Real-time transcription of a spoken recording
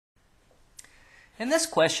In this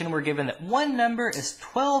question, we're given that one number is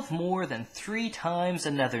 12 more than 3 times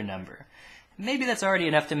another number. Maybe that's already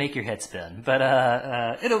enough to make your head spin, but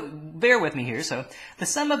it'll bear with me here. So the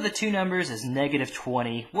sum of the two numbers is negative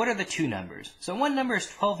 20. What are the two numbers? So one number is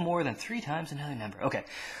 12 more than 3 times another number. Okay,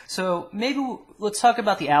 so maybe let's talk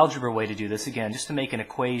about the algebra way to do this again, just to make an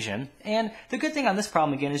equation. And the good thing on this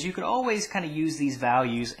problem again is you could always kind of use these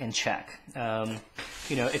values and check.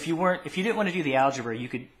 You know, if you didn't want to do the algebra, you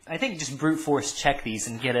could, I think, just brute force check these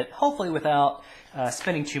and get it, hopefully without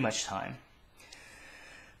spending too much time.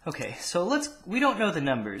 Okay, so we don't know the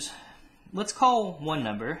numbers. Let's call one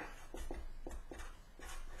number.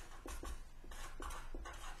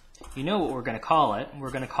 You know what we're going to call it. We're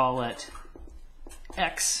going to call it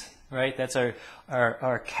x, right? That's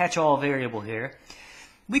our catch-all variable here.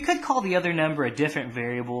 We could call the other number a different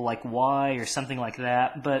variable like y or something like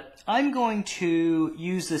that, but I'm going to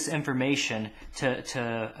use this information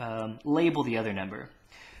to label the other number.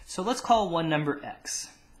 So let's call one number x.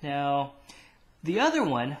 Now, the other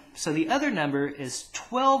one, so the other number is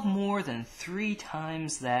 12 more than 3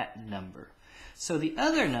 times that number. So the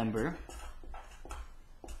other number,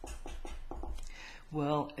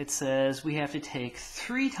 well, it says we have to take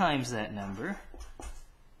 3 times that number.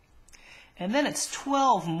 And then it's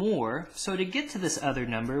 12 more, so to get to this other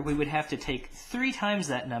number, we would have to take 3 times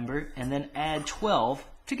that number and then add 12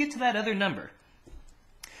 to get to that other number.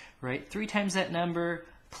 Right? 3 times that number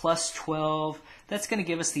plus 12, that's going to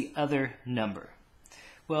give us the other number.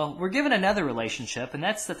 Well, we're given another relationship, and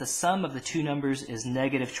that's that the sum of the two numbers is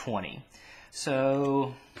negative 20.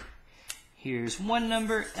 So here's one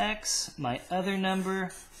number, x, my other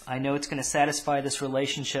number. I know it's going to satisfy this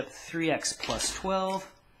relationship, 3x plus 12.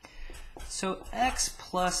 So x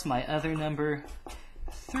plus my other number,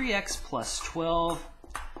 3x plus 12,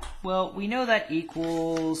 well, we know that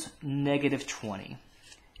equals negative 20.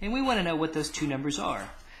 And we want to know what those two numbers are.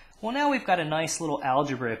 Well, now we've got a nice little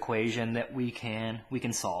algebra equation that we can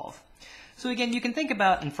solve. So again, you can think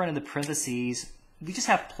about in front of the parentheses, we just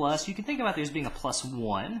have plus. You can think about there's being a plus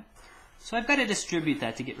 1. So I've got to distribute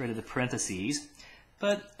that to get rid of the parentheses.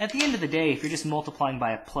 But at the end of the day, if you're just multiplying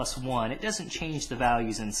by a plus 1, it doesn't change the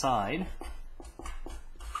values inside.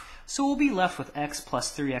 So we'll be left with x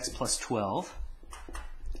plus 3x plus 12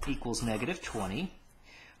 equals negative 20.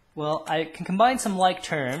 Well, I can combine some like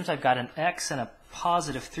terms. I've got an x and a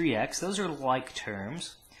positive 3x. Those are like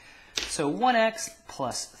terms. So 1x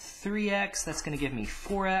plus 3x, that's going to give me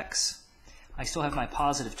 4x. I still have my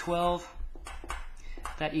positive 12.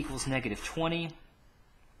 That equals negative 20.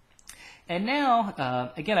 And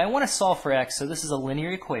now, again, I want to solve for x, so this is a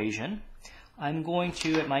linear equation. I'm going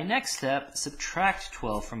to, at my next step, subtract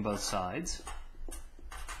 12 from both sides.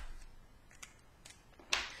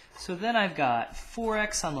 So then I've got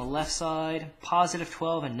 4x on the left side, positive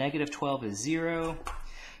 12 and negative 12 is 0.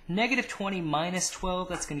 Negative 20 minus 12,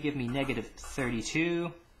 that's going to give me negative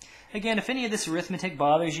 32. Again, if any of this arithmetic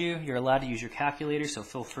bothers you, you're allowed to use your calculator, so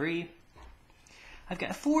feel free. I've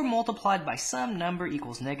got 4 multiplied by some number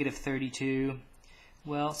equals negative 32.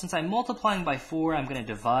 Well, since I'm multiplying by 4, I'm going to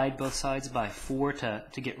divide both sides by 4 to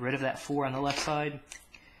get rid of that 4 on the left side.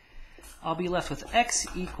 I'll be left with x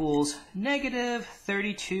equals negative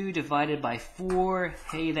 32 divided by 4.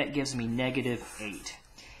 Hey, that gives me negative 8.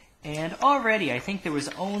 And already I think there was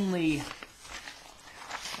only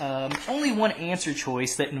one answer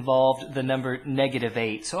choice that involved the number negative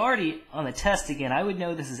 8. So already on the test again, I would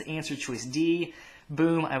know this is answer choice D.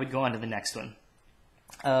 Boom, I would go on to the next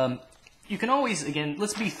one. You can always, again,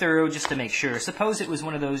 let's be thorough just to make sure. Suppose it was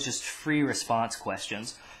one of those just free response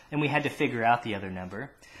questions and we had to figure out the other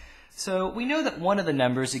number. So we know that one of the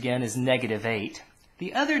numbers, again, is negative 8.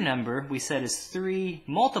 The other number, we said, is 3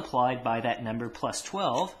 multiplied by that number plus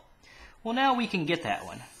 12. Well, now we can get that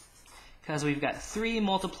one, because we've got 3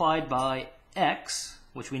 multiplied by x,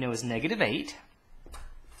 which we know is negative 8,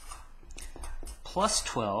 plus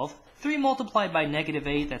 12. 3 multiplied by negative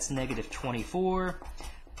 8, that's negative 24,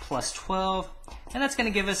 plus 12, and that's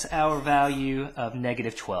going to give us our value of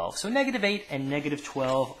negative 12. So negative 8 and negative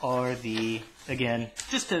 12 are the, again,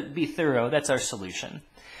 just to be thorough, that's our solution.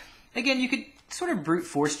 Again, you could sort of brute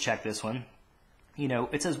force check this one. You know,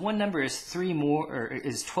 it says one number is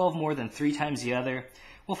 12 more than 3 times the other.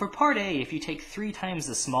 Well, for part A, if you take 3 times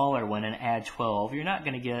the smaller one and add 12, you're not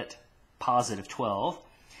going to get positive 12.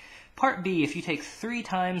 Part B, if you take 3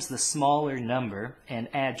 times the smaller number and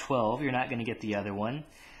add 12, you're not going to get the other one.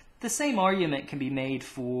 The same argument can be made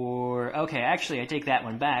for, okay, actually I take that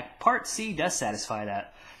one back. Part C does satisfy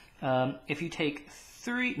that. If you take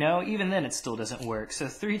 3, no, even then it still doesn't work. So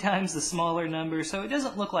 3 times the smaller number, so it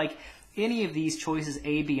doesn't look like any of these choices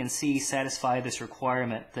A, B, and C satisfy this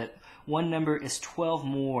requirement that one number is 12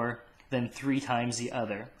 more than 3 times the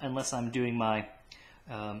other, unless I'm doing my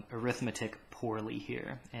arithmetic poorly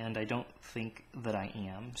here, and I don't think that I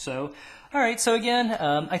am. So, all right, so again,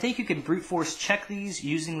 I think you could brute force check these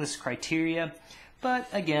using this criteria, but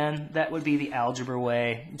again, that would be the algebra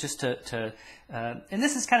way, just and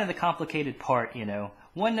this is kind of the complicated part, you know.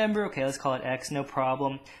 One number, okay, let's call it x, no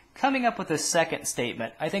problem. Coming up with a second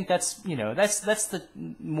statement, I think that's, you know, that's the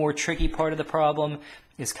more tricky part of the problem,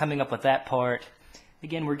 is coming up with that part.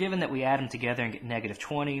 Again, we're given that we add them together and get negative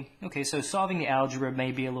 20. Okay, so solving the algebra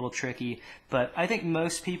may be a little tricky, but I think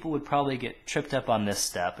most people would probably get tripped up on this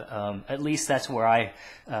step. At least that's where I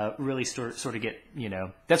really sort of get, you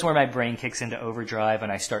know, that's where my brain kicks into overdrive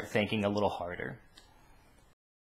and I start thinking a little harder.